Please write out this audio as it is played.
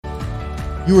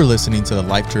You are listening to the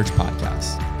Life Church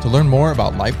podcast. To learn more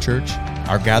about Life Church,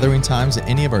 our gathering times at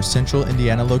any of our central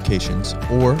Indiana locations,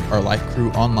 or our Life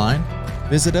Crew online,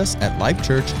 visit us at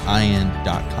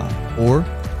lifechurchin.com or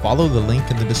follow the link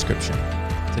in the description.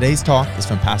 Today's talk is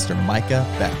from Pastor Micah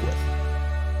Beckwith.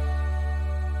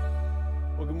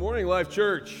 Well, good morning, Life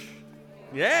Church.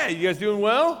 Yeah, you guys doing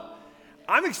well?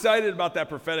 I'm excited about that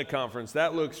prophetic conference.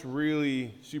 That looks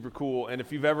really super cool. And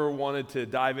if you've ever wanted to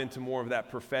dive into more of that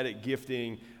prophetic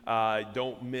gifting,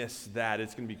 don't miss that.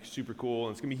 It's going to be super cool.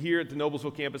 And it's going to be here at the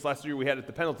Noblesville campus. Last year we had it at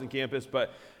the Pendleton campus.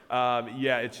 But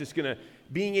it's just going to,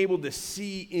 being able to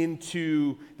see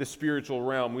into the spiritual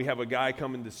realm. We have a guy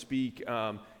coming to speak.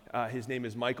 His name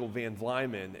is Michael Van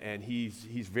Vlyman, and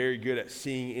he's very good at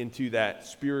seeing into that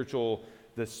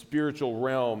the spiritual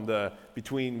realm,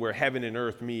 between where heaven and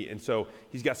earth meet. And so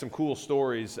he's got some cool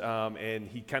stories, and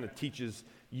he kind of teaches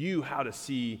you how to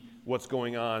see what's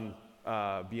going on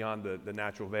beyond the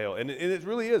natural veil. And it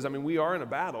really is. I mean, we are in a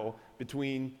battle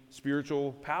between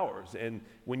spiritual powers. And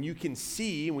when you can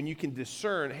see, when you can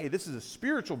discern, hey, this is a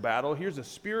spiritual battle, here's a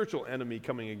spiritual enemy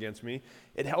coming against me,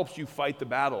 it helps you fight the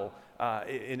battle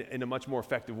in a much more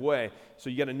effective way. So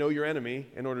you got to know your enemy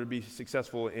in order to be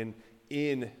successful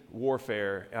in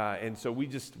warfare, and so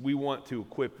we want to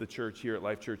equip the church here at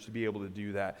Life Church to be able to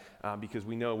do that, because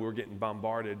we know we're getting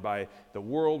bombarded by the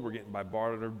world, we're getting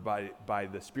bombarded by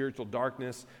the spiritual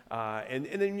darkness, and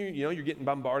then you're getting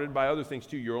bombarded by other things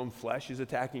too. Your own flesh is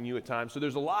attacking you at times. So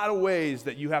there's a lot of ways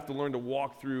that you have to learn to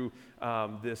walk through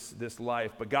this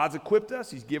life. But God's equipped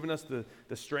us. He's given us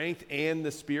the strength and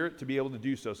the spirit to be able to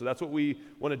do so. So that's what we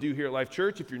want to do here at Life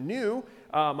Church. If you're new,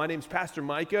 my name's Pastor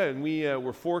Micah, and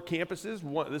we're 4 campuses.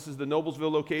 This is the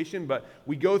Noblesville location, but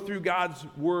we go through God's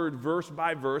word verse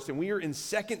by verse, and we are in 2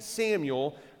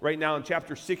 Samuel right now in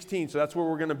chapter 16. So that's where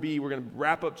we're going to be. We're going to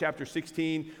wrap up chapter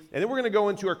 16, and then we're going to go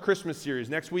into our Christmas series.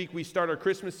 Next week we start our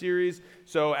Christmas series.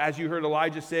 So as you heard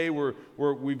Elijah say,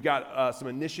 we've got some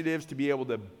initiatives to be able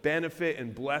to benefit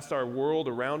and bless our world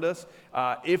around us.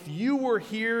 If you were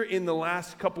here in the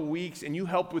last couple weeks and you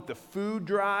helped with the food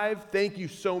drive, thank you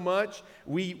so much.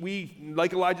 We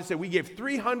like Elijah said, we gave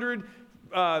 300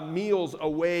 meals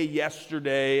away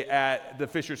yesterday at the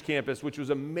Fishers campus, which was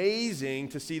amazing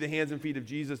to see the hands and feet of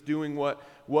Jesus doing what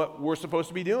we're supposed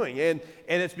to be doing. And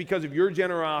it's because of your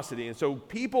generosity. And so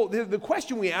the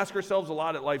question we ask ourselves a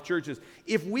lot at Life Church is,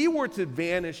 if we were to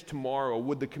vanish tomorrow,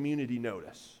 would the community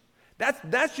notice?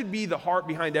 That should be the heart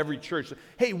behind every church.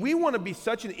 Hey, we want to be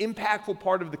such an impactful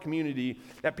part of the community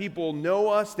that people know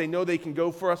us. They know they can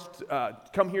go for us,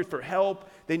 come here for help.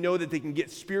 They know that they can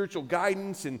get spiritual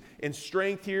guidance and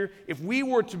strength here. If we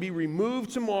were to be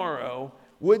removed tomorrow,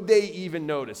 would they even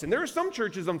notice? And there are some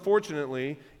churches,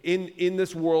 unfortunately, in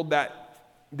this world that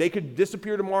they could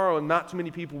disappear tomorrow and not too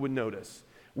many people would notice.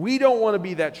 We don't want to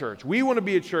be that church. We want to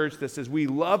be a church that says we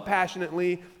love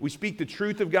passionately, we speak the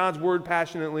truth of God's word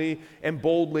passionately and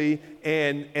boldly,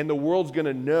 and the world's going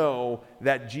to know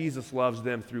that Jesus loves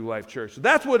them through Life Church. So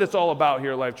that's what it's all about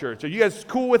here at Life Church. Are you guys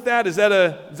cool with that? Is that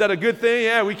a good thing?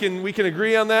 Yeah, we can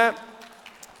agree on that.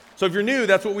 So if you're new,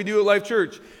 that's what we do at Life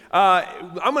Church.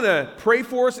 I'm going to pray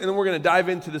for us, and then we're going to dive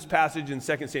into this passage in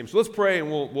 2 Samuel. So let's pray,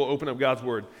 and we'll open up God's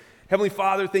word. Heavenly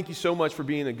Father, thank you so much for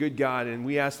being a good God, and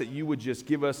we ask that you would just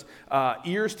give us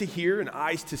ears to hear and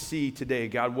eyes to see today,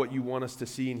 God, what you want us to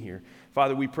see and hear.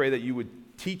 Father, we pray that you would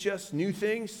teach us new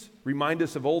things, remind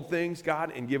us of old things,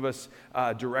 God, and give us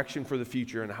direction for the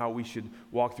future and how we should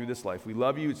walk through this life. We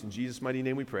love you. It's in Jesus' mighty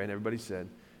name we pray, and everybody said,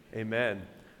 amen.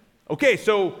 Okay,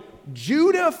 so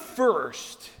Judah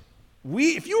first.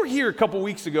 If you were here a couple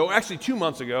weeks ago, actually 2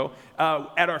 months ago,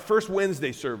 at our first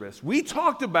Wednesday service, we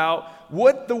talked about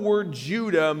what the word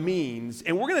Judah means,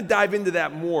 and we're going to dive into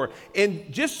that more.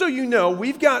 And just so you know,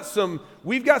 we've got some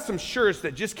shirts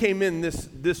that just came in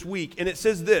this week, and it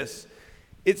says this.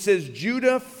 It says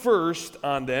Judah first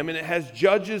on them, and it has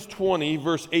Judges 20,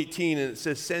 verse 18, and it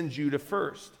says send Judah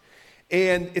first.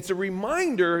 And it's a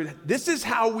reminder, this is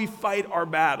how we fight our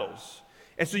battles.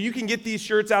 And so you can get these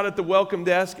shirts out at the welcome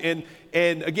desk. And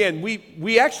again, we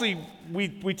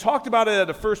talked about it at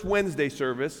the first Wednesday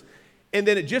service. And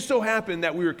then it just so happened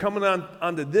that we were coming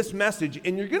onto this message.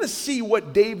 And you're going to see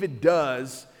what David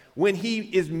does when he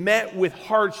is met with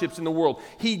hardships in the world.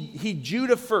 He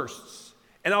Judah firsts.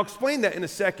 And I'll explain that in a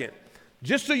second.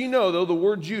 Just so you know, though, the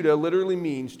word Judah literally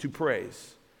means to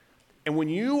praise. And when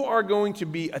you are going to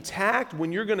be attacked,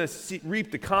 when you're going to reap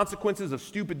the consequences of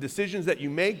stupid decisions that you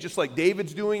make, just like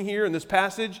David's doing here in this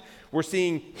passage, we're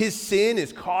seeing his sin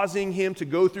is causing him to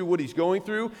go through what he's going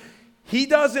through. He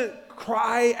doesn't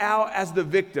cry out as the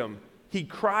victim. he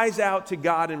cries out to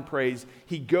God in praise.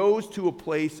 He goes to a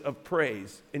place of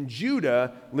praise. And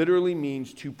Judah literally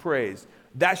means to praise.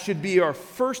 That should be our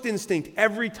first instinct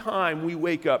every time we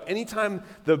wake up. Anytime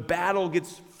the battle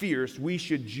gets fierce, we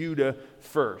should Judah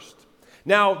first.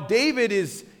 Now, David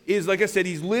is like I said,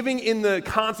 he's living in the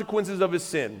consequences of his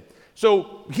sin.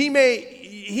 So he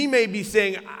may be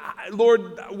saying,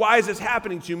 Lord, why is this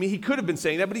happening to me? He could have been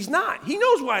saying that, but he's not. He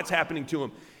knows why it's happening to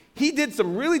him. He did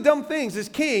some really dumb things as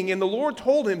king, and the Lord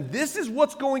told him, this is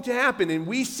what's going to happen. And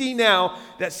we see now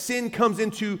that sin comes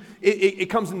into, it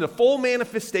comes into full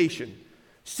manifestation.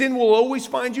 Sin will always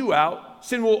find you out.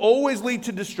 Sin will always lead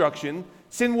to destruction.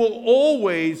 Sin will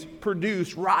always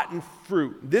produce rotten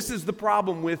fruit. This is the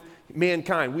problem with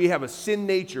mankind. We have a sin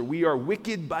nature. We are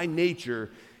wicked by nature,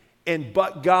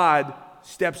 but God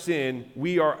steps in,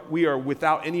 we are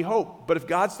without any hope. But if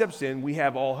God steps in, we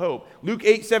have all hope. Luke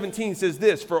 8:17 says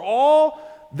this, for all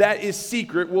that is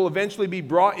secret will eventually be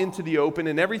brought into the open,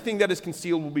 and everything that is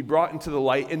concealed will be brought into the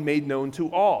light and made known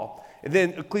to all. And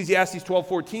then Ecclesiastes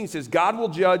 12:14 says, God will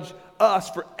judge us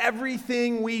for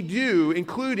everything we do,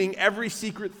 including every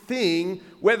secret thing,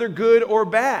 whether good or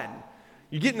bad.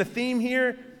 You getting the theme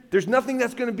here? There's nothing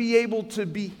that's going to be able to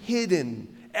be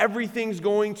hidden. Everything's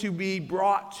going to be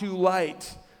brought to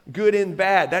light, good and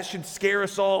bad. That should scare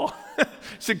us all.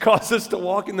 Should cause us to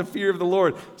walk in the fear of the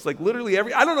Lord. It's like literally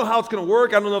I don't know how it's going to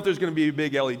work. I don't know if there's going to be a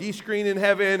big LED screen in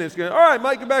heaven. It's going to, all right,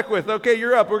 Micah Beckwith, okay,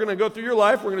 you're up. We're going to go through your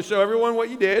life. We're going to show everyone what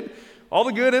you did, all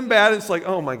the good and bad. It's like,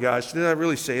 oh my gosh, did I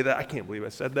really say that? I can't believe I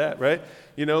said that, right?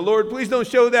 Lord, please don't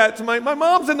show that to my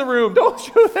mom's in the room. Don't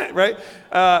show that, right?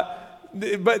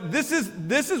 But this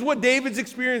is what David's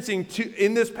experiencing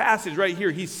in this passage right here.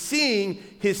 He's seeing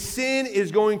his sin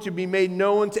is going to be made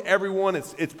known to everyone.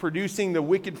 It's producing the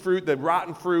wicked fruit, the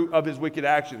rotten fruit of his wicked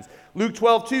actions. Luke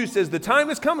 12:2 says, the time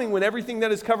is coming when everything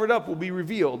that is covered up will be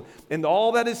revealed, and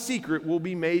all that is secret will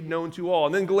be made known to all.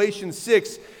 And then Galatians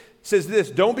 6 says this,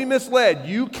 don't be misled.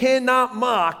 You cannot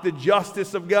mock the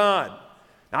justice of God.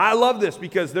 Now, I love this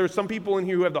because there are some people in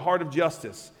here who have the heart of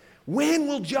justice. When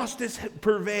will justice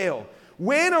prevail?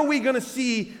 When are we going to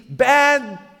see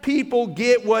bad people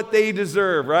get what they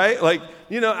deserve, right? Like,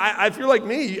 I feel like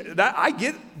me, I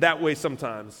get that way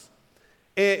sometimes.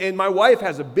 And my wife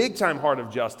has a big time heart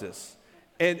of justice.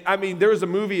 And I mean, there was a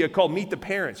movie called Meet the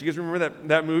Parents. You guys remember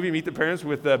that movie, Meet the Parents,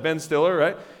 with Ben Stiller,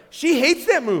 right? She hates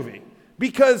that movie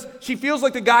because she feels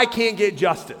like the guy can't get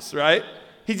justice, right?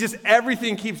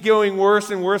 Everything keeps going worse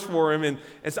and worse for him. And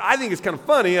so I think it's kind of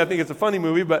funny. I think it's a funny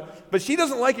movie, but she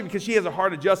doesn't like it because she has a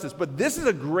heart of justice. But this is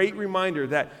a great reminder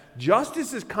that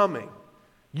justice is coming.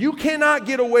 You cannot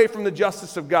get away from the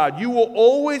justice of God. You will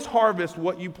always harvest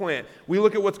what you plant. We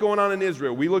look at what's going on in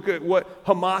Israel. We look at what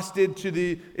Hamas did to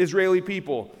the Israeli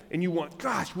people. And you want,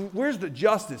 gosh, where's the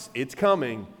justice? It's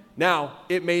coming. Now,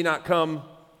 it may not come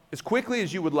as quickly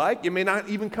as you would like. It may not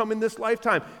even come in this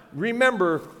lifetime.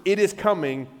 Remember, it is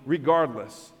coming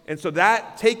regardless. And so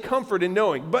take comfort in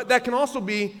knowing. But that can also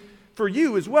be for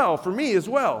you as well, for me as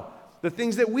well. The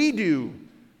things that we do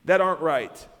that aren't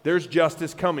right, there's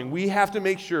justice coming. We have to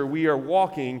make sure we are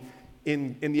walking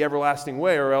in the everlasting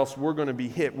way, or else we're going to be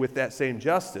hit with that same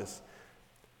justice.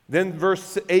 Then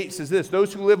verse 8 says this,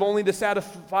 those who live only to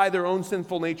satisfy their own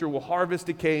sinful nature will harvest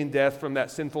decay and death from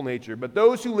that sinful nature. But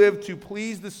those who live to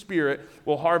please the Spirit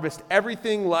will harvest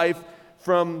everything life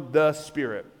from the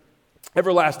Spirit.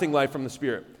 Everlasting life from the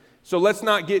Spirit. So let's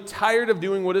not get tired of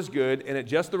doing what is good, and at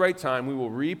just the right time we will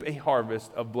reap a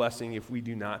harvest of blessing if we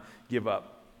do not give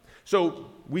up. So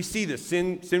we see this.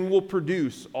 Sin will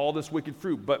produce all this wicked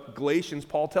fruit. But Galatians,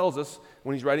 Paul tells us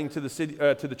when he's writing to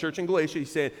the church in Galatia, he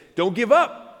said, don't give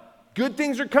up. Good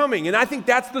things are coming. And I think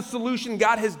that's the solution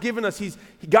God has given us.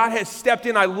 God has stepped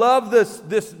in. I love this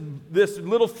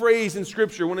little phrase in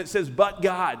Scripture when it says, but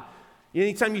God.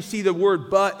 Anytime you see the word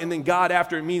but and then God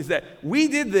after, it means that we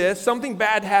did this, something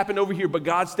bad happened over here, but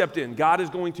God stepped in. God is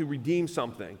going to redeem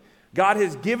something. God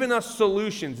has given us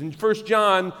solutions. In 1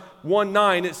 John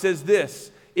 1:9, it says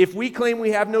this, if we claim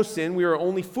we have no sin, we are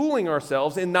only fooling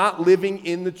ourselves and not living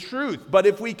in the truth. But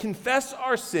if we confess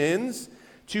our sins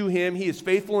to him, he is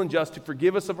faithful and just to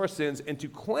forgive us of our sins and to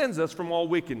cleanse us from all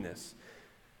wickedness.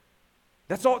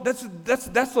 That's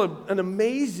an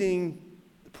amazing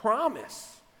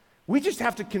promise. We just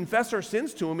have to confess our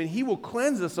sins to him, and he will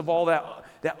cleanse us of all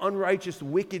that unrighteous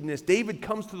wickedness. David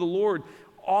comes to the Lord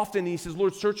often, and he says,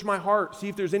 Lord, search my heart, see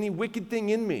if there's any wicked thing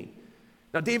in me.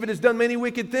 Now, David has done many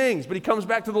wicked things, but he comes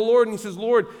back to the Lord and he says,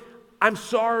 Lord, I'm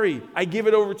sorry, I give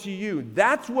it over to you.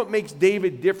 That's what makes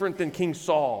David different than King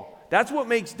Saul. That's what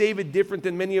makes David different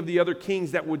than many of the other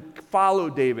kings that would follow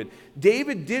David.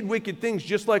 David did wicked things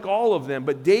just like all of them,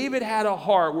 but David had a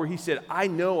heart where he said, I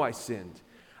know I sinned.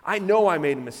 I know I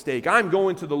made a mistake. I'm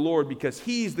going to the Lord because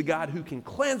he's the God who can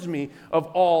cleanse me of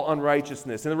all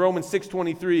unrighteousness. In Romans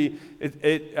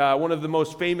 6:23, one of the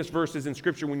most famous verses in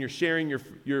Scripture when you're sharing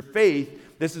your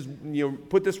faith, this is,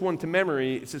 put this one to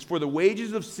memory. It says, for the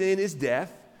wages of sin is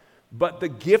death, but the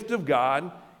gift of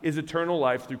God is eternal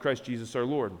life through Christ Jesus our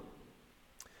Lord.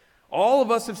 All of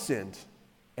us have sinned,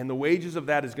 and the wages of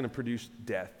that is going to produce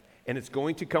death. And it's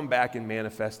going to come back and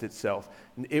manifest itself.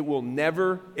 It will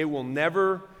never,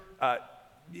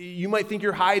 you might think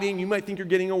you're hiding, you might think you're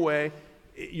getting away.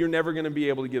 You're never going to be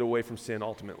able to get away from sin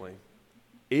ultimately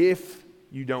if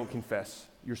you don't confess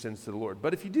your sins to the Lord.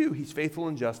 But if you do, he's faithful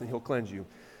and just and he'll cleanse you.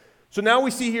 So now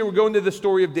we see here, we're going to the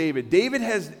story of David. David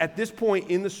has, at this point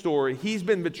in the story, he's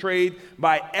been betrayed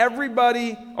by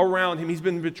everybody around him. He's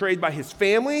been betrayed by his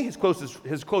family, his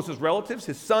closest relatives.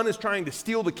 His son is trying to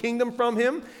steal the kingdom from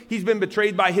him. He's been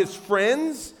betrayed by his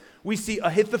friends. We see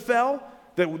Ahithophel,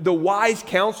 the wise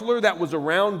counselor that was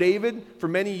around David for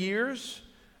many years,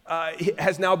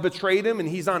 has now betrayed him, and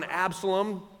he's on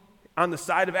the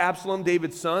side of Absalom,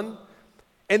 David's son.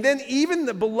 And then even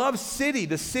the beloved city,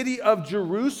 the city of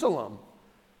Jerusalem,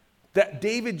 that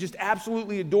David just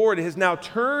absolutely adored, has now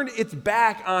turned its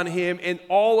back on him, and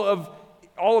all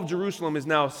of Jerusalem is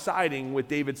now siding with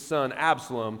David's son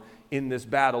Absalom in this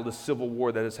battle, this civil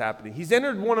war that is happening. He's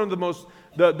entered one of the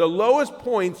lowest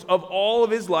points of all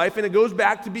of his life, and it goes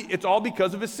back to it's all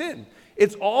because of his sin.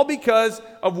 It's all because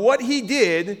of what he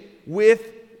did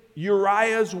with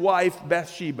Uriah's wife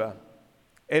Bathsheba.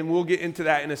 And we'll get into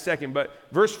that in a second. But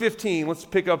verse 15, let's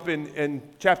pick up in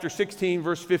chapter 16,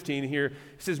 verse 15 here. It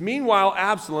says, meanwhile,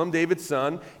 Absalom, David's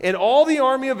son, and all the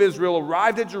army of Israel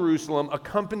arrived at Jerusalem,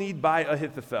 accompanied by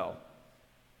Ahithophel.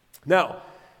 Now,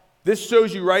 this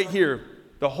shows you right here,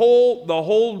 the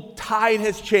whole tide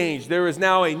has changed. There is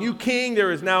now a new king.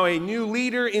 There is now a new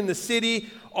leader in the city.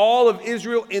 All of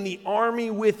Israel and the army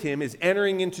with him is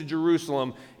entering into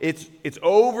Jerusalem. It's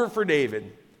over for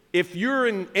David. If you're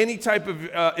in any type of,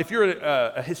 if you're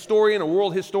a historian, a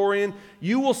world historian,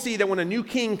 you will see that when a new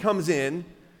king comes in,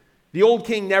 the old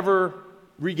king never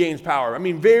regains power. I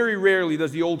mean, very rarely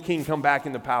does the old king come back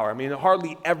into power. I mean, it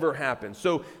hardly ever happens.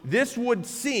 So this would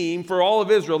seem for all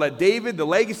of Israel that David, the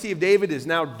legacy of David is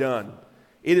now done.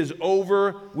 It is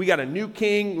over. We got a new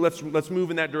king. Let's move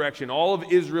in that direction. All of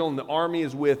Israel and the army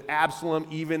is with Absalom,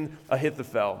 even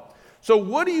Ahithophel. So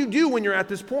what do you do when you're at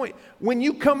this point? When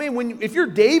you come in, if you're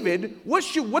David,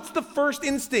 what's the first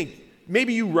instinct?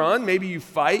 Maybe you run, maybe you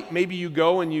fight, maybe you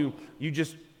go and you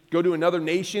just go to another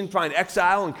nation, find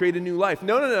exile and create a new life.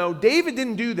 No. David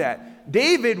didn't do that.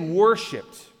 David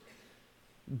worshiped.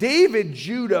 David,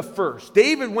 Judah first.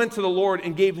 David went to the Lord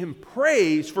and gave him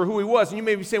praise for who he was. And you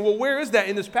may be saying, well, where is that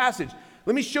in this passage?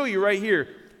 Let me show you right here.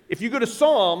 If you go to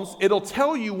Psalms, it'll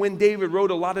tell you when David wrote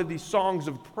a lot of these songs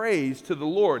of praise to the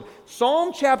Lord.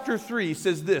 Psalm chapter 3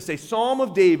 says this, a psalm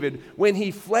of David when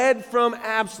he fled from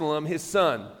Absalom, his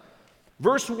son.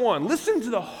 Verse 1, listen to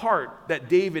the heart that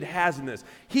David has in this.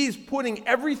 He's putting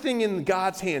everything in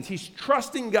God's hands. He's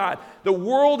trusting God. The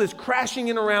world is crashing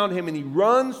in around him, and he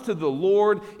runs to the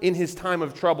Lord in his time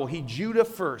of trouble. He Judah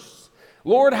first.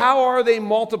 Lord, how are they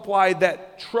multiplied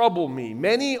that trouble me?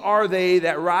 Many are they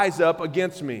that rise up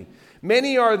against me.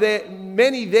 Many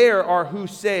there are who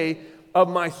say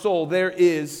of my soul, there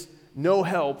is no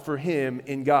help for him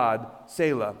in God,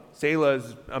 Selah. Selah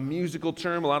is a musical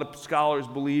term. A lot of scholars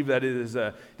believe that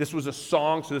this was a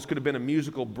song, so this could have been a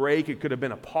musical break. It could have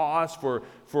been a pause for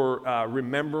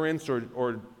remembrance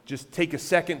or just take a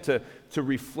second to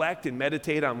reflect and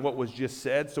meditate on what was just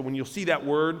said. So when you'll see that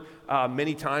word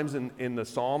many times in the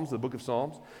Psalms, the book of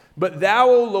Psalms. But thou,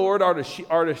 O Lord, art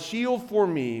a shield for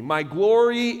me, my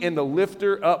glory and the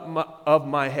lifter up of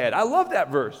my head. I love that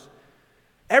verse.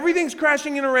 Everything's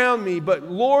crashing in around me, but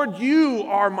Lord, you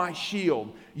are my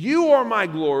shield. You are my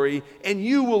glory, and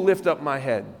you will lift up my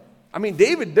head. I mean,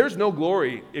 David, there's no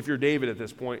glory if you're David at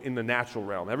this point in the natural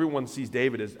realm. Everyone sees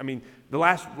David as, the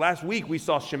last week we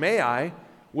saw Shimei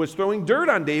was throwing dirt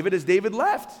on David as David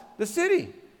left the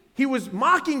city. He was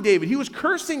mocking David. He was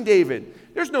cursing David.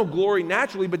 There's no glory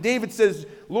naturally, but David says,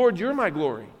 Lord, you're my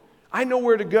glory. I know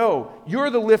where to go. You're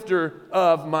the lifter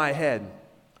of my head.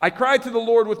 I cried to the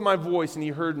Lord with my voice, and he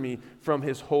heard me from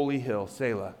his holy hill,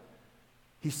 Selah.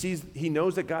 He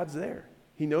knows that God's there.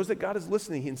 He knows that God is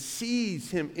listening and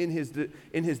sees him in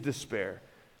his despair.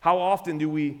 How often do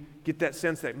we get that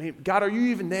sense that, God, are you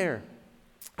even there?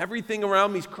 Everything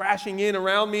around me is crashing in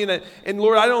around me, and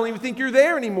Lord, I don't even think you're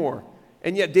there anymore.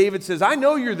 And yet David says, I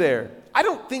know you're there. I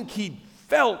don't think he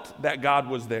felt that God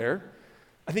was there.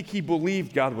 I think he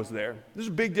believed God was there. There's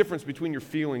a big difference between your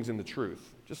feelings and the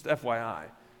truth. Just FYI.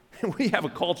 We have a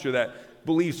culture that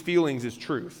believes feelings is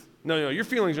truth. No, your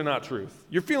feelings are not truth.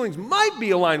 Your feelings might be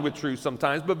aligned with truth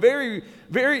sometimes, but very,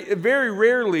 very, very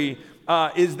rarely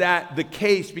is that the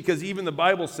case, because even the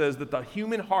Bible says that the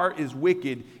human heart is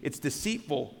wicked. It's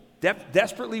deceitful,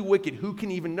 desperately wicked. Who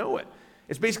can even know it?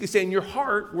 It's basically saying your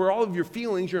heart, where all of your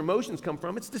feelings, your emotions come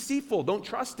from, it's deceitful. Don't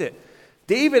trust it.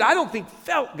 David, I don't think,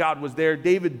 felt God was there.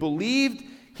 David believed,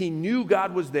 he knew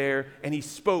God was there, and he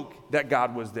spoke that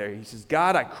God was there. He says,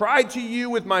 God, I cried to you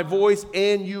with my voice,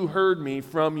 and you heard me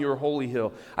from your holy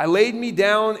hill. I laid me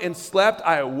down and slept.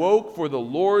 I awoke, for the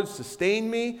Lord sustained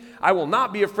me. I will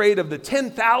not be afraid of the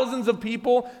 10,000s of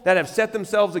people that have set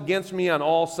themselves against me on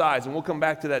all sides. And we'll come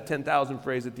back to that 10,000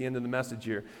 phrase at the end of the message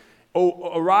here.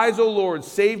 Oh, arise, O Lord,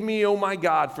 save me, O my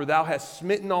God, for thou hast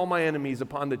smitten all my enemies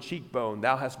upon the cheekbone.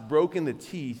 Thou hast broken the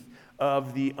teeth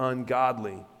of the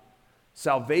ungodly.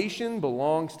 Salvation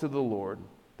belongs to the Lord.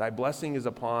 Thy blessing is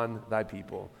upon thy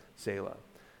people. Selah.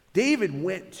 David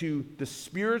went to the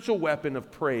spiritual weapon of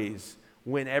praise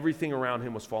when everything around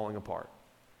him was falling apart.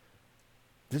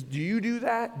 Do you do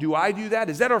that? Do I do that?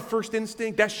 Is that our first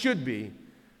instinct? That should be.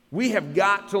 We have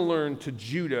got to learn to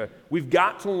Judah. We've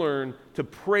got to learn to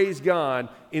praise God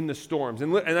in the storms.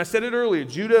 And I said it earlier,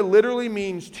 Judah literally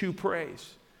means to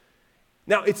praise.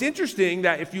 Now, it's interesting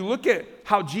that if you look at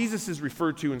how Jesus is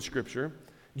referred to in Scripture,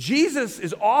 Jesus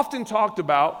is often talked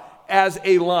about as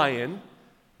a lion,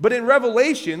 but in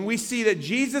Revelation, we see that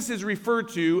Jesus is referred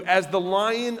to as the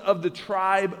Lion of the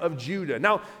tribe of Judah.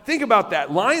 Now, think about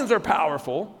that. Lions are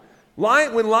powerful.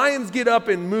 When lions get up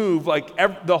and move, like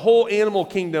the whole animal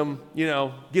kingdom,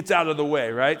 gets out of the way,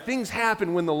 right? Things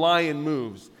happen when the lion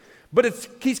moves. But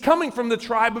he's coming from the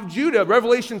tribe of Judah.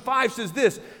 Revelation 5 says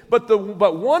this, but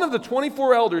one of the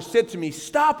 24 elders said to me,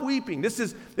 stop weeping. This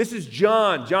is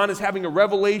John. John is having a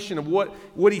revelation of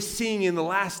what he's seeing in the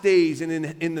last days and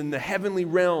in the heavenly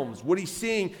realms, what he's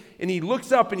seeing. And he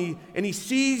looks up and he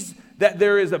sees that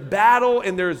there is a battle,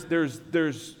 and there's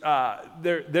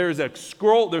a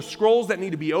scroll. There's scrolls that need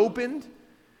to be opened,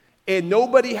 and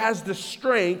nobody has the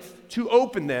strength to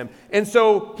open them. And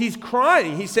so he's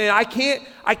crying. He's saying, I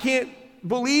can't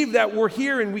believe that we're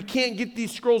here and we can't get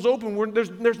these scrolls open.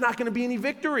 There's not going to be any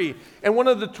victory. And one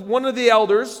of the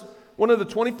elders, one of the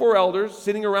 24 elders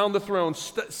sitting around the throne,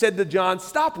 said to John,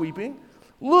 stop weeping.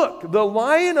 Look, the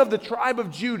Lion of the tribe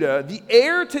of Judah, the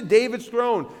heir to David's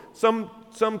throne.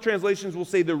 Some translations will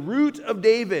say the root of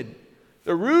David.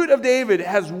 The root of David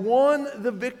has won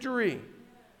the victory.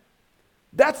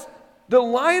 That's the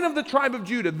Lion of the tribe of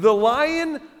Judah. The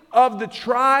Lion of the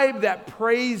tribe that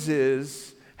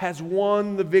praises has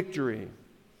won the victory.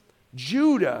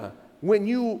 Judah, when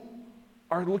you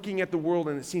are looking at the world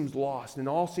and it seems lost and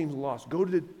all seems lost, go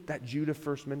to that Judah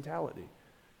first mentality.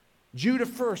 Judah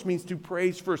first means to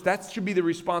praise first. That should be the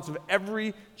response of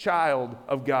every child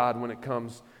of God when it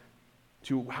comes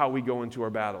to how we go into our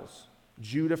battles.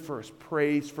 Judah first,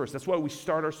 praise first. That's why we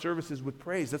start our services with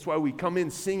praise. That's why we come in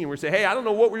singing. We say, hey, I don't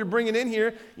know what we're bringing in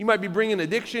here. You might be bringing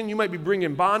addiction. You might be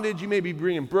bringing bondage. You may be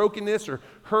bringing brokenness or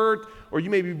hurt, or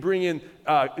you may be bringing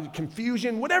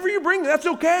confusion. Whatever you bring, that's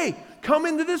okay. Come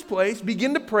into this place,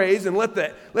 begin to praise, and let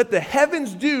the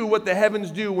heavens do what the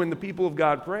heavens do when the people of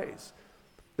God praise.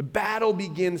 The battle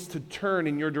begins to turn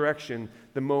in your direction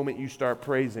the moment you start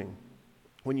praising,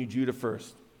 when you Judah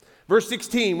first. Verse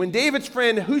 16, when David's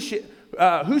friend Hushai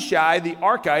the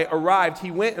Archite arrived,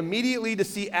 he went immediately to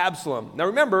see Absalom. Now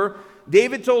remember,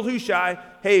 David told Hushai,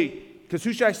 hey, because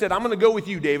Hushai said, I'm going to go with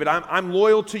you, David. I'm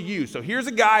loyal to you. So here's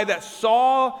a guy that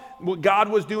saw what God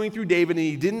was doing through David, and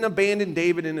he didn't abandon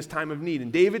David in his time of need.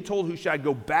 And David told Hushai,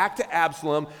 go back to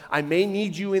Absalom. I may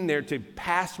need you in there to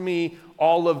pass me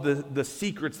all of the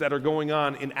secrets that are going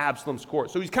on in Absalom's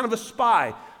court. So he's kind of a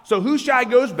spy. So Hushai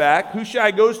goes back.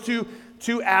 Hushai goes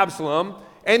to Absalom,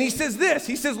 and he says this.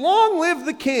 He says, long live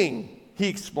the king, he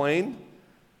explained.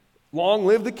 Long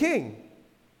live the king.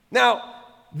 Now,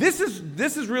 this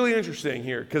is really interesting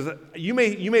here, because you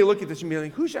may look at this and be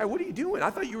like, Hushai, what are you doing? I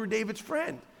thought you were David's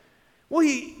friend. Well,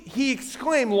 he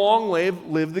exclaimed, long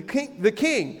live the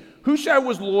king. Hushai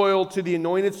was loyal to the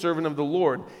anointed servant of the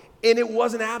Lord, and it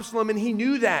wasn't Absalom, and he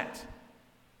knew that.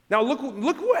 Now, look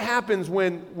what happens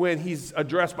when he's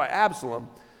addressed by Absalom.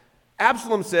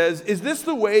 Absalom says, is this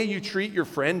the way you treat your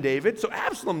friend David? So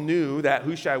Absalom knew that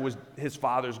Hushai was his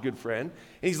father's good friend.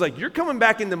 And he's like, you're coming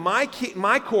back into my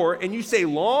court and you say,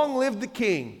 long live the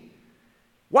king.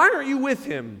 Why aren't you with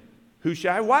him,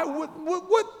 Hushai?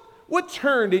 What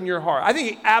turned in your heart? I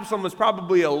think Absalom was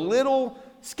probably a little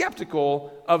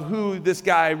skeptical of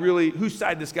whose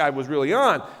side this guy was really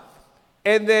on.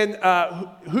 And then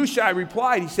Hushai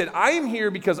replied, he said, I am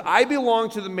here because I belong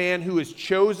to the man who is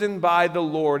chosen by the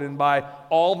Lord and by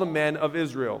all the men of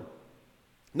Israel.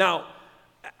 Now,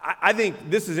 I think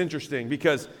this is interesting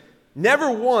because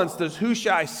never once does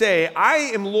Hushai say, I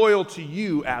am loyal to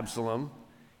you, Absalom.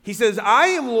 He says, I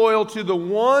am loyal to the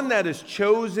one that is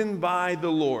chosen by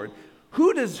the Lord.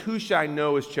 Who does Hushai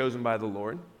know is chosen by the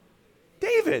Lord?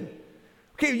 David.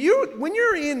 Okay,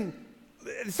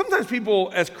 sometimes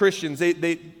people as Christians,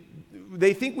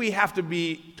 they think we have to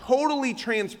be totally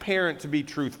transparent to be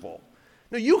truthful.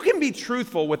 No, you can be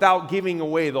truthful without giving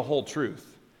away the whole truth.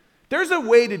 There's a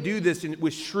way to do this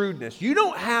with shrewdness. You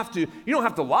don't have to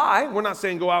lie. We're not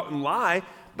saying go out and lie.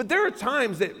 But there are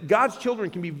times that God's children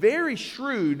can be very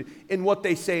shrewd in what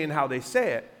they say and how they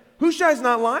say it. Hushai's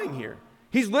not lying here.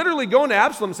 He's literally going to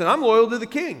Absalom and saying, I'm loyal to the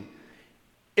king.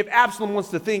 If Absalom wants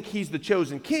to think he's the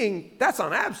chosen king, that's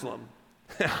on Absalom.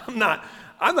 I'm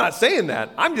not saying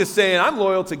that. I'm just saying I'm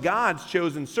loyal to God's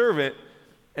chosen servant.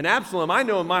 And Absalom, I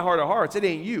know in my heart of hearts, it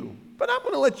ain't you. But I'm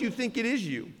going to let you think it is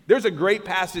you. There's a great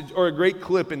passage or a great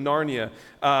clip in Narnia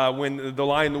when The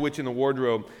Lion, the Witch, and the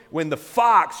Wardrobe, when the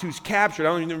fox who's captured,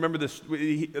 I don't even remember this,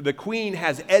 the queen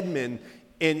has Edmund,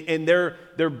 and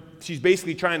she's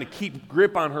basically trying to keep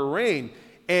grip on her reign.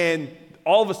 And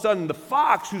all of a sudden, the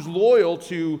fox who's loyal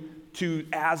to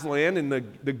Aslan and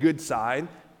the good side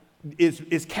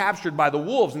is captured by the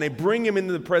wolves. And they bring him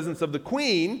into the presence of the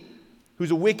queen,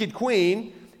 who's a wicked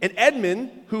queen. And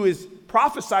Edmund, who is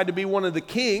prophesied to be one of the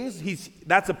kings,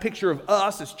 that's a picture of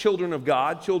us as children of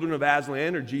God, children of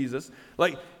Aslan or Jesus.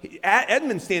 Like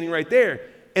Edmund's standing right there.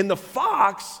 And the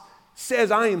fox says,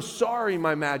 I am sorry,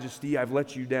 my majesty, I've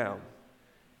let you down.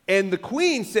 And the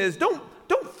queen says, don't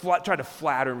try to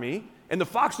flatter me. And the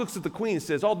fox looks at the queen and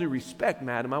says, all due respect,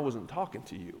 madam, I wasn't talking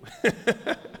to you.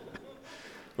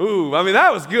 Ooh, I mean,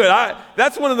 that was good.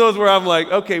 That's one of those where I'm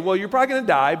like, okay, well, you're probably going to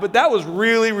die, but that was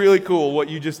really, really cool what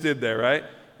you just did there, right?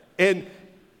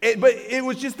 But it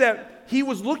was just that he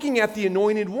was looking at the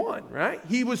anointed one, right?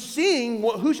 He was seeing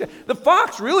what Hushai, the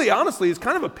fox really, honestly, is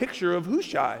kind of a picture of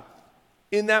Hushai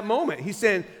in that moment. He's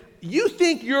saying, you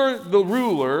think you're the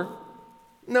ruler.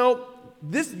 No,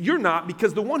 you're not,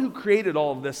 because the one who created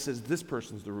all of this says this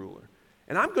person's the ruler.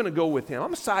 And I'm going to go with him.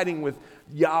 I'm siding with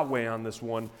Yahweh on this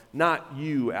one, not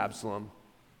you, Absalom.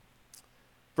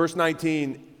 Verse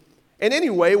 19, and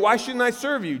anyway, why shouldn't I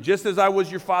serve you? Just as I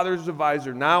was your father's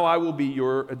advisor, now I will be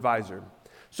your advisor.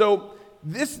 So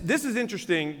this is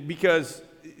interesting because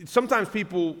sometimes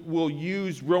people will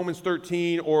use Romans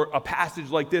 13 or a passage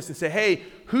like this and say, hey,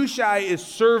 Hushai is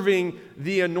serving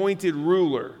the anointed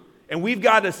ruler. And we've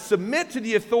got to submit to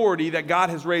the authority that God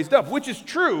has raised up, which is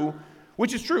true.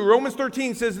 Romans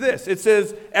 13 says this. It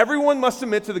says, everyone must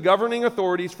submit to the governing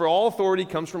authorities, for all authority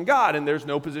comes from God, and there's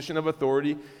no position of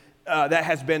authority that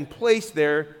has been placed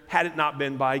there had it not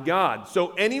been by God.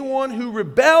 So anyone who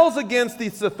rebels against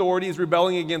this authority is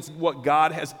rebelling against what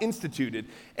God has instituted,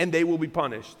 and they will be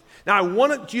punished. Now, I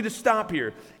want you to stop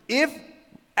here. If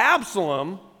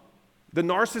Absalom, the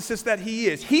narcissist that he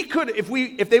is, he could,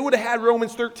 if they would have had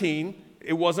Romans 13,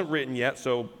 it wasn't written yet,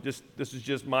 so this is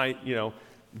just my,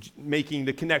 making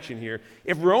the connection here.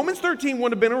 If Romans 13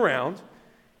 would have been around,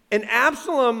 and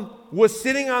Absalom was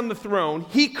sitting on the throne,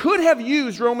 he could have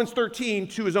used Romans 13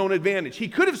 to his own advantage. He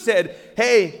could have said,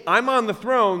 hey, I'm on the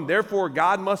throne, therefore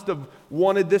God must have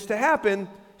wanted this to happen,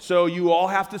 so you all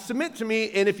have to submit to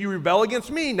me, and if you rebel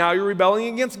against me, now you're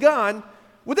rebelling against God.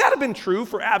 Would that have been true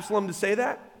for Absalom to say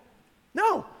that?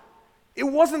 No. It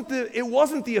wasn't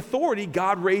the authority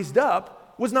God raised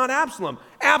up, was not Absalom.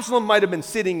 Absalom might have been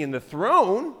sitting in the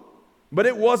throne, but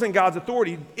it wasn't God's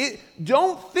authority.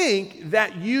 Don't think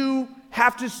that you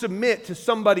have to submit to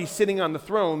somebody sitting on the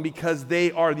throne because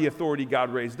they are the authority God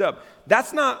raised up.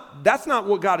 That's not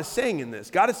what God is saying in this.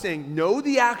 God is saying, know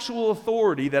the actual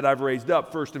authority that I've raised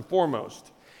up first and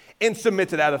foremost, and submit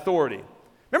to that authority.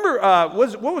 Remember,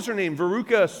 what was her name?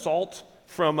 Veruca Salt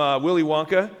from Willy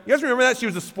Wonka. You guys remember that? She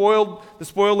was the spoiled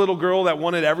little girl that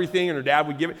wanted everything and her dad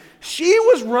would give it. She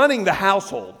was running the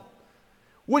household.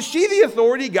 Was she the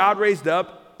authority God raised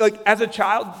up? Like as a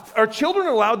child, are children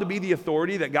allowed to be the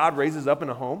authority that God raises up in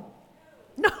a home?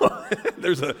 No.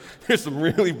 There's some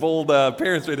really bold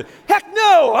parents right there. Heck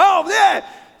no! Oh, yeah!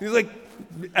 He's like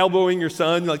elbowing your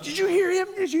son. You're like, did you hear him?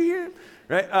 Did you hear him?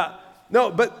 Right? No,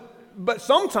 but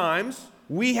sometimes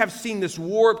we have seen this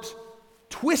warped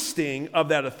twisting of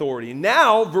that authority.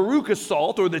 Now, Veruca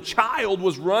Salt, or the child,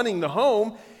 was running the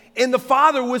home, and the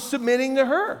father was submitting to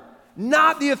her,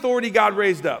 not the authority God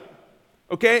raised up.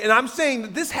 Okay, and I'm saying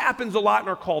that this happens a lot in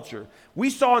our culture. We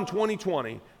saw in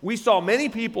 2020, we saw many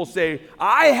people say,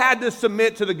 I had to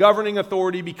submit to the governing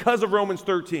authority because of Romans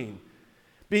 13.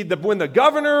 When the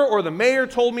governor or the mayor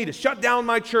told me to shut down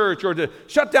my church or to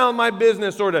shut down my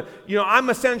business or to, I'm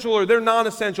essential or they're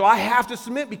non-essential, I have to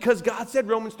submit because God said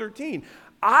Romans 13.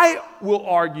 I will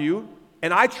argue,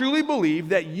 and I truly believe,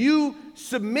 that you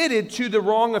submitted to the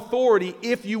wrong authority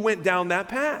if you went down that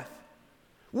path.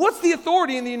 What's the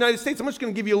authority in the United States? I'm just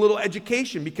going to give you a little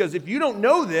education, because if you don't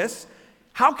know this,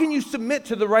 how can you submit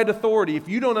to the right authority if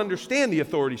you don't understand the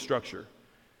authority structure?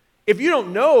 If you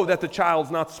don't know that the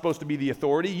child's not supposed to be the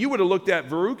authority, you would have looked at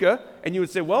Veruca and you would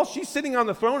say, well, she's sitting on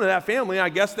the throne of that family. I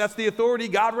guess that's the authority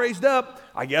God raised up.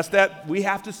 I guess that we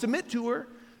have to submit to her.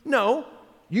 No,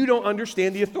 you don't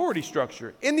understand the authority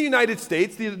structure. In the United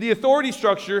States, the authority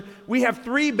structure, we have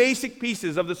three basic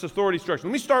pieces of this authority structure.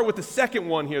 Let me start with the second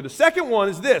one here. The second one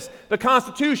is this, the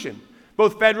Constitution,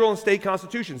 both federal and state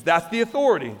constitutions. That's the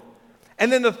authority.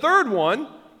 And then the third one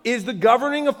is the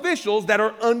governing officials that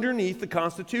are underneath the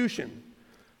Constitution.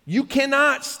 You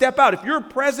cannot step out. If you're a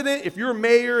president, if you're a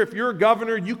mayor, if you're a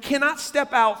governor, you cannot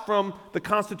step out from the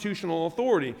constitutional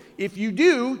authority. If you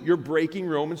do, you're breaking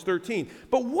Romans 13.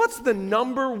 But what's the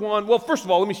number one? Well, first of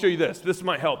all, let me show you this. This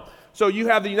might help. So you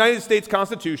have the United States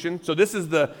Constitution. So this is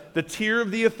the tier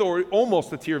of the authority, almost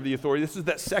the tier of the authority. This is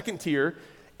that second tier.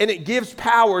 And it gives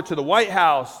power to the White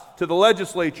House, to the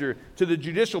legislature, to the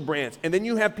judicial branch. And then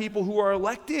you have people who are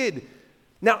elected.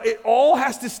 Now, it all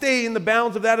has to stay in the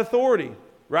bounds of that authority.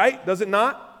 Right? Does it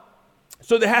not?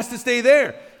 So it has to stay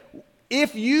there.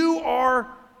 If you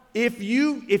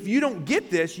don't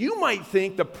get this, you might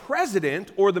think the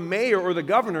president or the mayor or the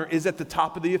governor is at the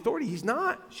top of the authority. He's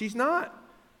not. She's not.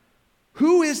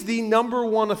 Who is the number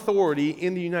one authority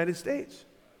in the United States?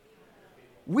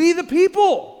 We the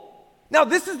people. Now,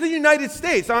 this is the United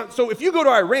States. So if you go to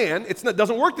Iran, it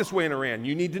doesn't work this way in Iran.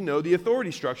 You need to know the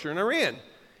authority structure in Iran.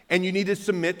 And you need to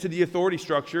submit to the authority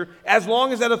structure as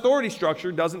long as that authority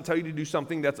structure doesn't tell you to do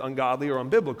something that's ungodly or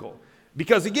unbiblical.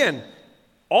 Because again,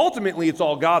 ultimately it's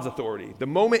all God's authority. The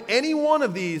moment any one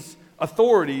of these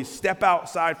authorities step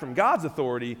outside from God's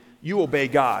authority, you obey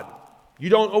God. You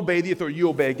don't obey the authority, you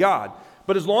obey God.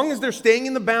 But as long as they're staying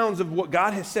in the bounds of what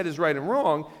God has said is right and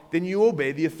wrong, then you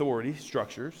obey the authority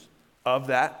structures of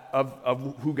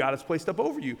who God has placed up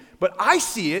over you. But I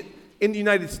see it in the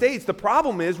United States. The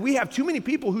problem is we have too many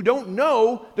people who don't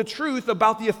know the truth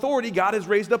about the authority God has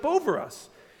raised up over us.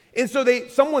 And so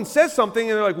someone says something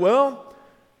and they're like, well,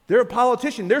 they're a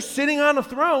politician. They're sitting on a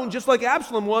throne just like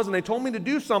Absalom was, and they told me to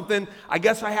do something. I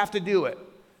guess I have to do it.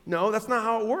 No, that's not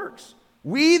how it works.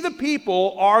 We the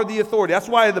people are the authority. That's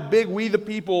why the big we the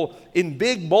people in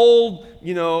big, bold,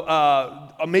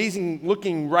 amazing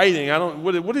looking writing.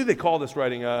 What do they call this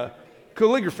writing?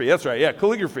 Calligraphy. That's right. Yeah,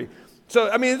 calligraphy. So,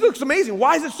 it looks amazing.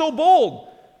 Why is it so bold?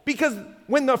 Because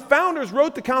when the founders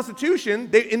wrote the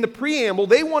Constitution, in the preamble,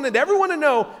 they wanted everyone to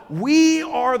know we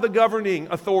are the governing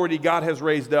authority God has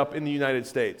raised up in the United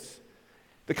States.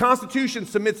 The Constitution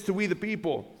submits to we the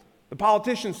people. The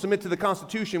politicians submit to the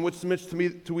Constitution, which submits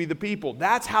to we the people.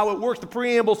 That's how it works. The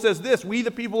preamble says this: we the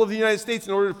people of the United States,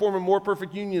 in order to form a more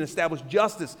perfect union, establish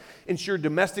justice, ensure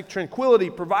domestic tranquility,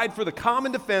 provide for the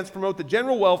common defense, promote the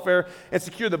general welfare, and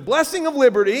secure the blessing of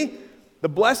liberty. The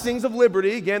blessings of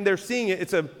liberty, again, they're seeing it.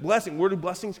 It's a blessing. Where do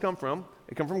blessings come from?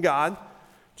 They come from God.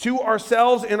 To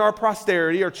ourselves and our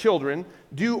posterity, our children,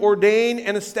 do ordain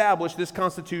and establish this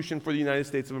Constitution for the United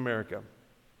States of America.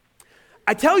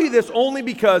 I tell you this only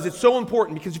because it's so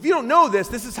important, because if you don't know this,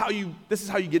 this is how you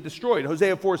get destroyed.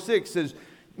 Hosea 4:6 says,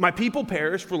 my people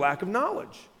perish for lack of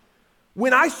knowledge.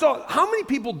 When I saw how many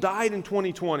people died in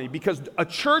 2020 because a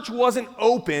church wasn't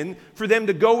open for them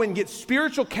to go and get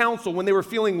spiritual counsel when they were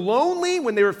feeling lonely,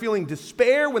 when they were feeling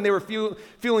despair, when they were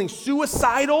feeling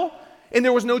suicidal, and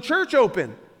there was no church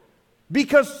open.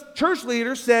 Because church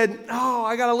leaders said, oh,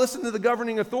 I got to listen to the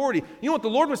governing authority. You know what the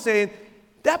Lord was saying?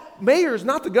 That mayor is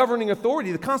not the governing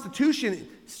authority. The Constitution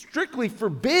strictly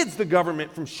forbids the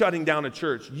government from shutting down a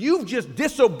church. You've just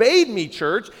disobeyed me,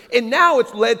 church, and now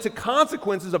it's led to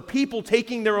consequences of people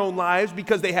taking their own lives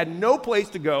because they had no place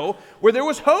to go where there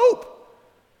was hope.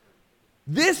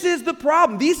 This is the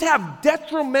problem. These have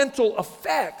detrimental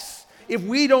effects if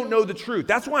we don't know the truth.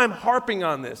 That's why I'm harping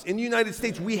on this. In the United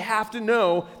States, we have to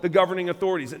know the governing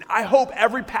authorities. And I hope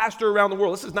every pastor around the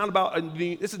world, this is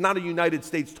not a United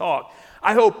States talk.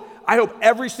 I hope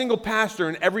every single pastor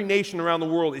in every nation around the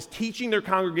world is teaching their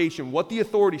congregation what the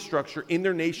authority structure in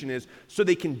their nation is so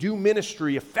they can do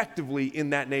ministry effectively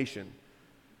in that nation.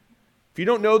 If you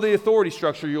don't know the authority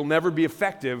structure, you'll never be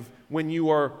effective when you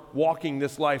are walking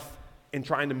this life and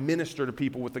trying to minister to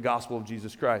people with the gospel of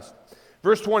Jesus Christ.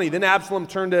 Verse 20, then Absalom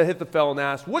turned to Ahithophel and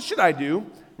asked, what should I do?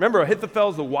 Remember, Ahithophel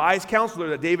is the wise counselor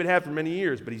that David had for many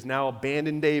years, but he's now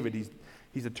abandoned David.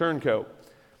 He's a turncoat.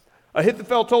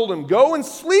 Ahithophel told him, go and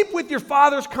sleep with your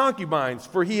father's concubines,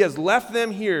 for he has left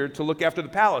them here to look after the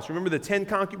palace. Remember the 10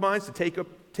 concubines to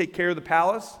take care of the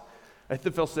palace?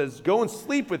 Ahithophel says, go and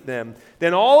sleep with them.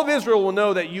 Then all of Israel will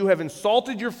know that you have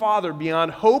insulted your father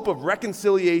beyond hope of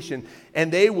reconciliation,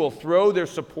 and they will throw their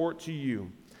support to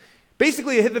you.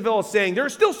 Basically, Ahithophel is saying there are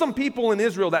still some people in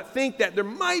Israel that think that there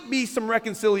might be some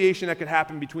reconciliation that could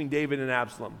happen between David and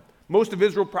Absalom. Most of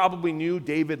Israel probably knew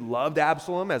David loved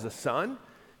Absalom as a son.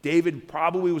 David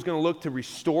probably was going to look to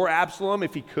restore Absalom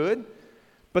if he could.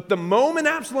 But the moment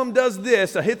Absalom does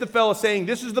this, Ahithophel is saying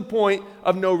this is the point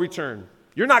of no return.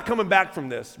 You're not coming back from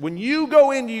this. When you go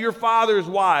into your father's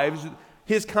wives,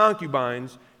 his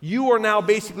concubines, you are now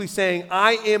basically saying,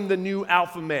 I am the new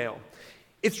alpha male.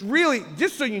 It's really,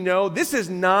 just so you know, this is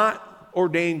not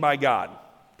ordained by God.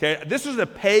 Okay, this is a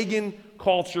pagan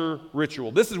culture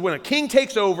ritual. This is when a king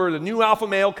takes over, the new alpha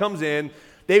male comes in,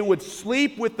 they would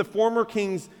sleep with the former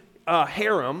king's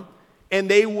harem, and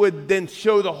they would then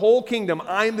show the whole kingdom,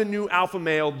 I'm the new alpha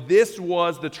male. This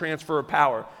was the transfer of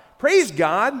power. Praise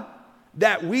God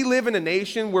that we live in a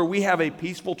nation where we have a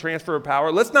peaceful transfer of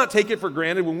power. Let's not take it for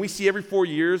granted when we see every 4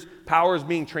 years power is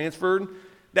being transferred,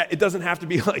 that it doesn't have to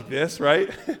be like this, right?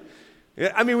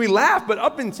 I mean, we laugh, but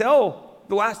up until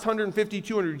the last 150,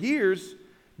 200 years,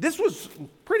 this was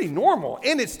pretty normal.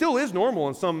 And it still is normal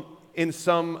in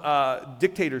some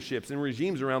dictatorships and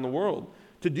regimes around the world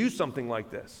to do something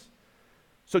like this.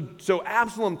 So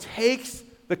Absalom takes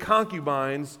the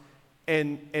concubines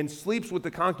and sleeps with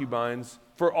the concubines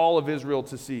for all of Israel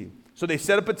to see. So they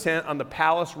set up a tent on the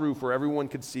palace roof where everyone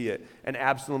could see it, and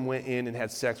Absalom went in and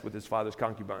had sex with his father's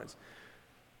concubines.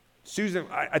 Susan,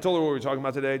 I told her what we were talking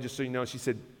about today, just so you know. She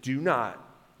said, do not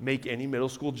make any middle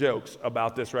school jokes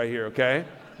about this right here, okay?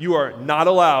 You are not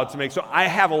allowed to make. So I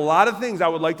have a lot of things I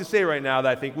would like to say right now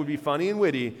that I think would be funny and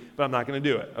witty, but I'm not going to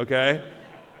do it, okay?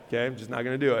 Okay, I'm just not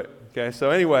going to do it, okay?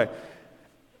 So anyway,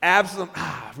 Absalom,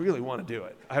 I really want to do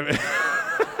it.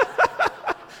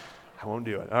 I won't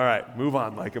do it. All right, move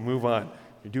on, Micah, move on.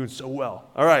 You're doing so well.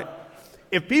 All right.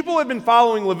 If people had been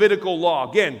following Levitical law,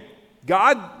 again,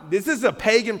 God, this is a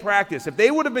pagan practice. If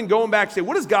they would have been going back and say,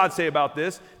 what does God say about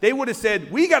this? They would have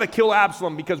said, we got to kill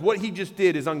Absalom because what he just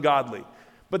did is ungodly.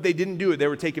 But they didn't do it. They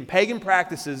were taking pagan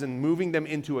practices and moving them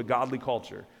into a godly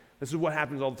culture. This is what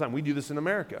happens all the time. We do this in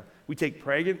America. We take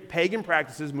pagan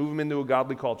practices, move them into a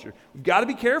godly culture. We've got to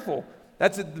be careful.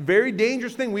 That's a very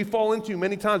dangerous thing we fall into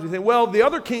many times. We think, well, the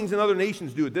other kings and other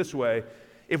nations do it this way.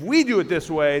 If we do it this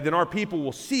way, then our people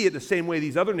will see it the same way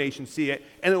these other nations see it,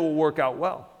 and it will work out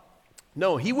well.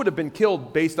 No, he would have been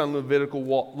killed based on Levitical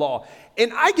law.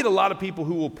 And I get a lot of people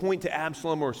who will point to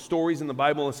Absalom or stories in the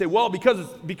Bible and say, well,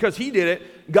 because he did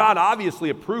it, God obviously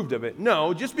approved of it.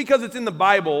 No, just because it's in the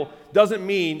Bible doesn't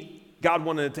mean God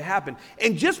wanted it to happen.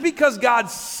 And just because God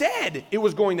said it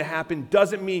was going to happen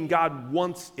doesn't mean God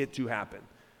wants it to happen.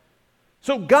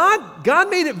 So God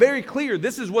made it very clear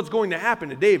this is what's going to happen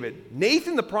to David.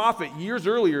 Nathan the prophet years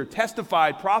earlier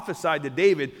prophesied to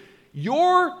David,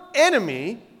 your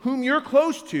enemy, whom you're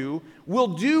close to, will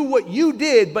do what you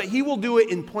did, but he will do it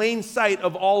in plain sight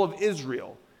of all of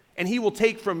Israel. And he will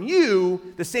take from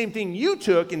you the same thing you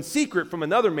took in secret from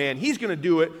another man. He's going to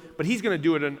do it, but he's going to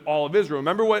do it in all of Israel.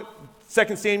 Remember what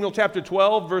 2 Samuel chapter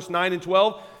 12, verse 9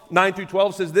 through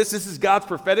 12 says this? This is God's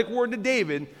prophetic word to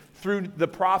David through the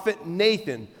prophet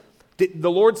Nathan.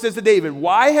 The Lord says to David,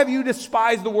 why have you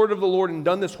despised the word of the Lord and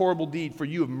done this horrible deed? For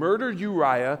you have murdered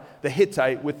Uriah the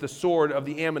Hittite with the sword of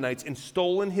the Ammonites and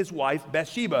stolen his wife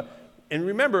Bathsheba. And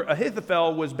remember,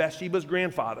 Ahithophel was Bathsheba's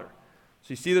grandfather. So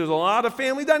you see there's a lot of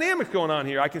family dynamics going on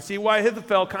here. I can see why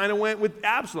Ahithophel kind of went with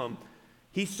Absalom.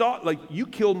 He saw, you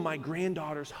killed my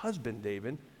granddaughter's husband,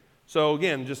 David. So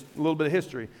again, just a little bit of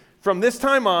history. From this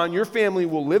time on, your family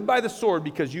will live by the sword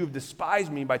because you have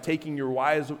despised me by taking your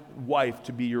wise wife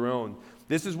to be your own.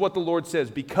 This is what the Lord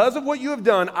says. Because of what you have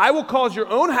done, I will cause your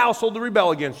own household to rebel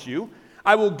against you.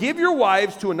 I will give your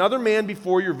wives to another man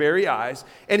before your very eyes,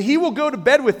 and he will go to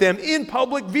bed with them in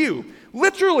public view.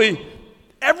 Literally,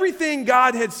 everything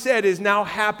God had said is now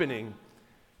happening.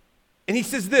 And he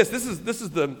says this is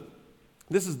the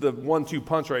 1-2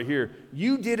 punch right here.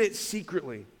 You did it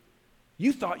secretly.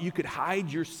 You thought you could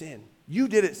hide your sin. You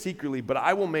did it secretly, but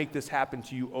I will make this happen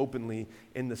to you openly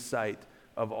in the sight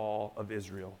of all of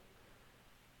Israel.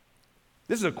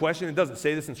 This is a question. It doesn't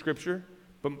say this in Scripture,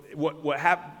 but what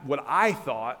I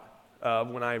thought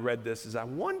when I read this is I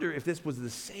wonder if this was the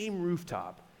same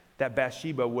rooftop that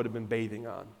Bathsheba would have been bathing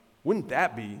on. Wouldn't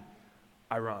that be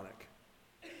ironic?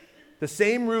 The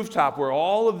same rooftop where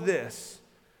all of this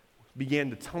began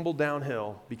to tumble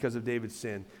downhill because of David's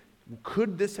sin.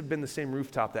 Could this have been the same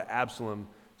rooftop that Absalom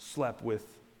slept with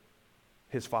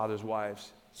his father's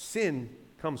wives? Sin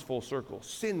comes full circle.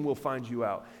 Sin will find you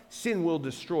out. Sin will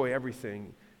destroy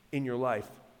everything in your life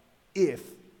if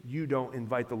you don't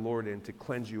invite the Lord in to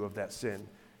cleanse you of that sin.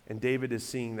 And David is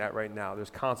seeing that right now. There's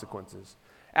consequences.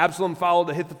 Absalom followed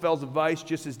Ahithophel's advice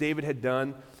just as David had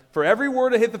done. For every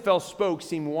word Ahithophel spoke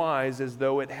seemed wise, as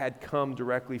though it had come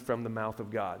directly from the mouth of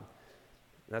God.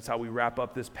 And that's how we wrap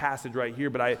up this passage right here.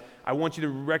 But I want you to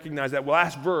recognize that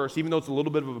last verse, even though it's a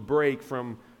little bit of a break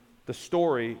from the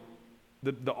story,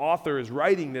 the author is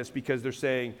writing this because they're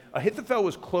saying Ahithophel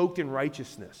was cloaked in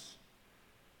righteousness.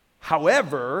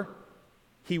 However,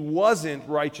 he wasn't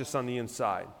righteous on the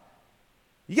inside.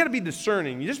 You got to be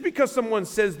discerning. Just because someone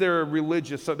says they're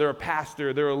religious, they're a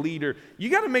pastor, they're a leader, you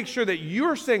got to make sure that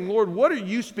you're saying, Lord, what are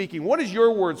you speaking? What is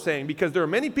your word saying? Because there are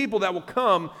many people that will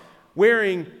come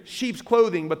wearing sheep's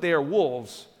clothing, but they are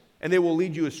wolves, and they will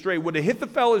lead you astray. What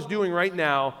Ahithophel is doing right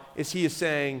now is he is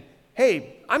saying,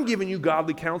 hey, I'm giving you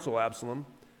godly counsel, Absalom,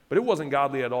 but it wasn't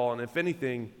godly at all. And if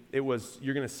anything, you're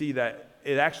going to see that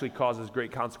it actually causes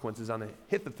great consequences on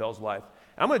Ahithophel's life.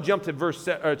 I'm going to jump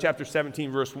to chapter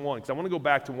 17, verse 1, because I want to go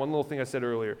back to one little thing I said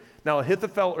earlier. Now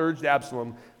Ahithophel urged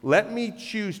Absalom, let me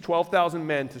choose 12,000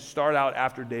 men to start out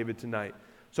after David tonight.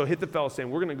 So Ahithophel is saying,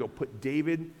 we're going to go put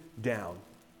David down.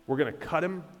 We're going to cut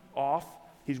him off.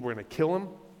 We're going to kill him.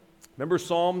 Remember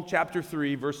Psalm chapter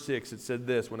 3, verse 6, it said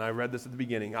this when I read this at the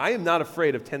beginning. I am not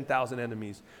afraid of 10,000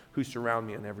 enemies who surround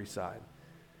me on every side.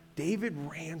 David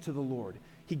ran to the Lord.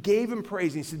 He gave him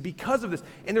praise, and he said, because of this,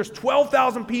 and there's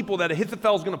 12,000 people that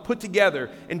Ahithophel is going to put together,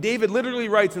 and David literally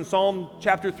writes in Psalm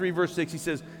chapter 3, verse 6, he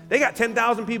says, they got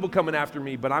 10,000 people coming after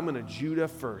me, but I'm going to Judah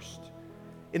first.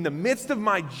 In the midst of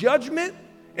my judgment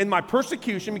and my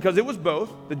persecution, because it was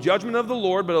both, the judgment of the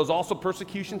Lord, but it was also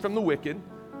persecution from the wicked.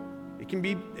 It can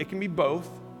be both.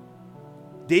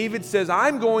 David says,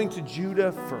 I'm going to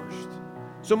Judah first.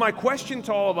 So my question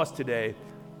to all of us today,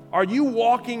 are you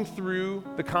walking through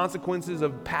the consequences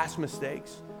of past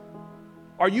mistakes?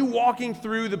 Are you walking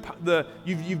through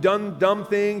you've done dumb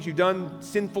things, you've done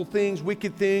sinful things,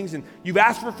 wicked things, and you've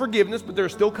asked for forgiveness, but there are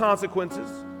still consequences?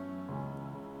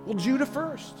 Well, Judah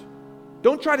first.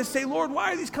 Don't try to say, Lord,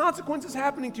 why are these consequences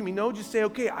happening to me? No, just say,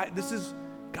 okay, this is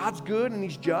God's good and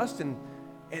he's just, and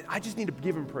I just need to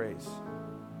give him praise.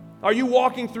 Are you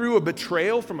walking through a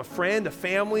betrayal from a friend, a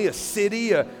family, a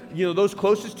city, those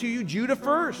closest to you? Judah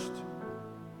first.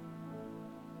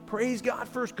 Praise God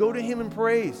first. Go to him in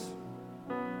praise.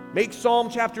 Make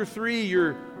Psalm chapter 3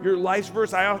 your life's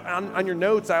verse. On your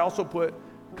notes, I also put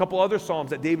a couple other Psalms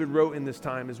that David wrote in this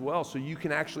time as well, so you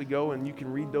can actually go and you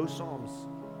can read those Psalms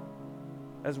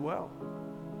as well.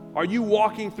 Are you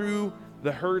walking through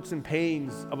the hurts and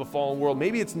pains of a fallen world?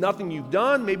 Maybe it's nothing you've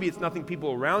done. Maybe it's nothing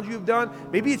people around you have done.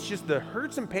 Maybe it's just the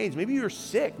hurts and pains. Maybe you're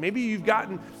sick. Maybe you've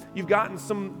gotten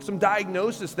some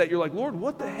diagnosis that you're like, Lord,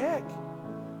 what the heck?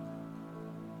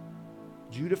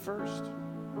 Judah first.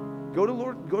 Go to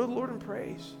the Lord in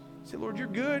praise. Say, Lord, you're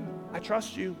good. I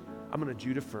trust you. I'm going to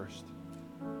Judah first.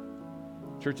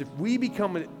 Church, if we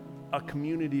become a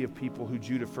community of people who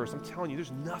Judah first, I'm telling you,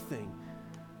 there's nothing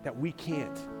that we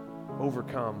can't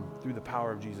overcome through the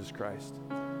power of Jesus Christ.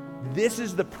 This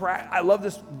is I love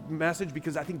this message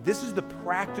because I think this is the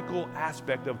practical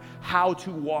aspect of how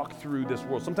to walk through this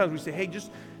world. Sometimes we say, hey,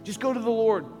 just go to the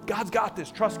Lord. God's got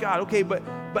this. Trust God. Okay, but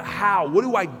how? What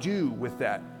do I do with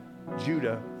that?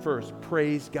 Judah first.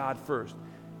 Praise God first.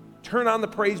 Turn on the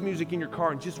praise music in your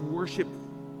car and just worship.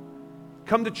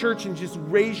 Come to church and just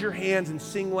raise your hands and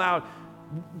sing loud.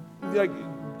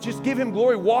 Just give him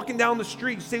glory. Walking down the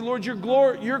street, say, Lord, your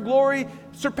glory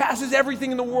surpasses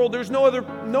everything in the world. There's no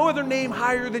other name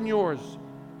higher than yours.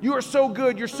 You are so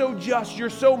good. You're so just. You're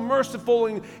so merciful,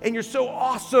 and you're so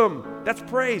awesome. That's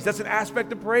praise. That's an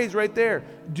aspect of praise right there.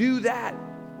 Do that.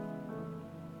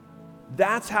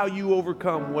 That's how you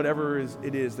overcome whatever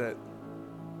it is that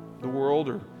the world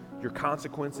or your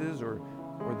consequences or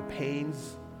the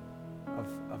pains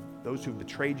of those who have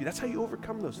betrayed you. That's how you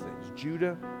overcome those things.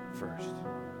 Judah first.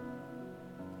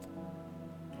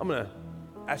 I'm going to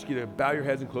ask you to bow your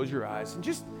heads and close your eyes and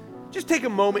just take a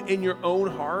moment in your own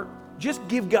heart. Just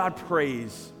give God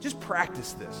praise. Just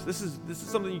practice this. This is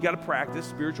something you got to practice.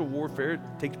 Spiritual warfare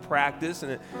takes practice,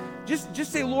 and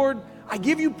just say, Lord, I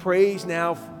give you praise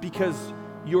now because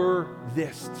you're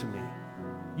this to me.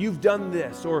 You've done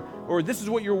this, or this is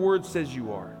what your word says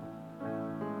you are.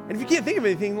 And if you can't think of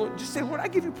anything, just say, Lord, I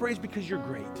give you praise because you're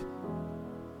great.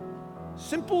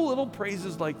 Simple little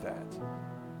praises like that.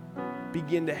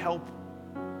 begin to help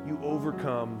you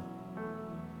overcome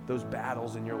those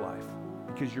battles in your life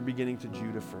because you're beginning to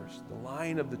Judah first. The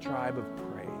Lion of the tribe of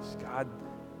praise. God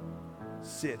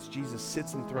sits, Jesus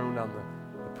sits enthroned on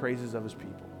the praises of his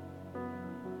people.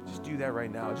 Just do that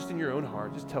right now. Just in your own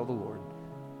heart, just tell the Lord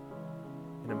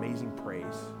an amazing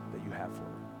praise that you have for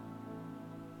him.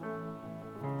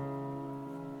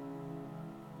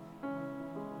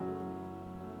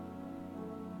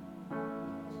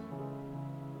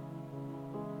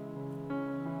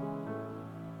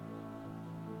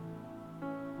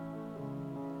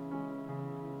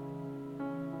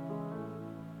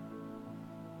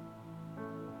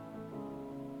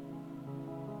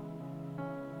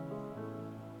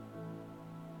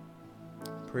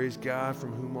 Praise God,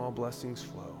 from whom all blessings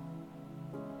flow.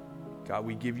 God,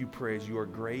 we give you praise. You are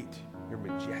great. You're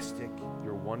majestic.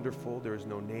 You're wonderful. There is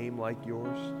no name like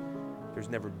yours. There's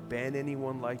never been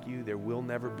anyone like you. There will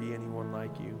never be anyone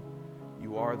like you.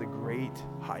 You are the great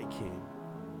high king.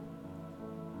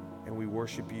 And we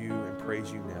worship you and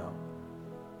praise you now.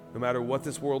 No matter what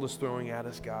this world is throwing at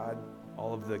us, God,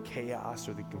 all of the chaos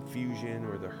or the confusion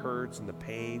or the hurts and the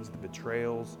pains, the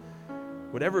betrayals,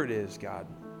 whatever it is, God,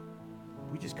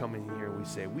 we just come in here and we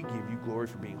say, we give you glory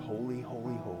for being holy,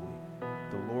 holy, holy.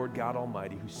 The Lord God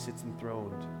Almighty who sits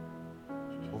enthroned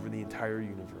over the entire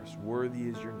universe. Worthy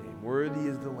is your name. Worthy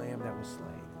is the Lamb that was slain.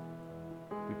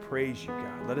 We praise you,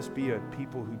 God. Let us be a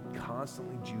people who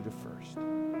constantly Judah first.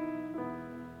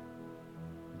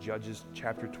 Judges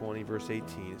chapter 20, verse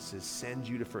 18, it says, send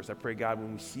Judah first. I pray, God,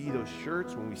 when we see those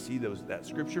shirts, when we see that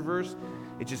scripture verse,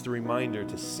 it's just a reminder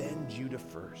to send Judah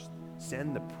first.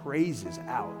 Send the praises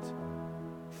out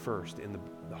first in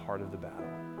the heart of the battle.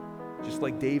 Just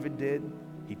like David did,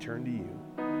 he turned to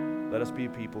you. Let us be a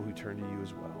people who turn to you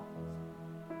as well.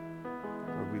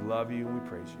 Lord, we love you and we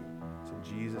praise you. It's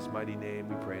in Jesus' mighty name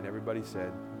we pray. And everybody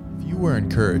said, If you were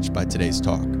encouraged by today's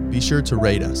talk, be sure to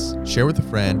rate us, share with a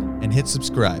friend, and hit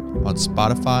subscribe on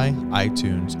Spotify,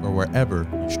 iTunes, or wherever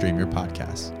you stream your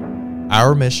podcasts.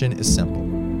 Our mission is simple.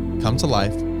 Come to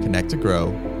life, connect to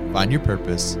grow, find your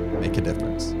purpose, make a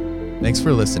difference. Thanks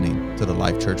for listening to the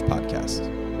Life Church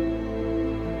Podcast.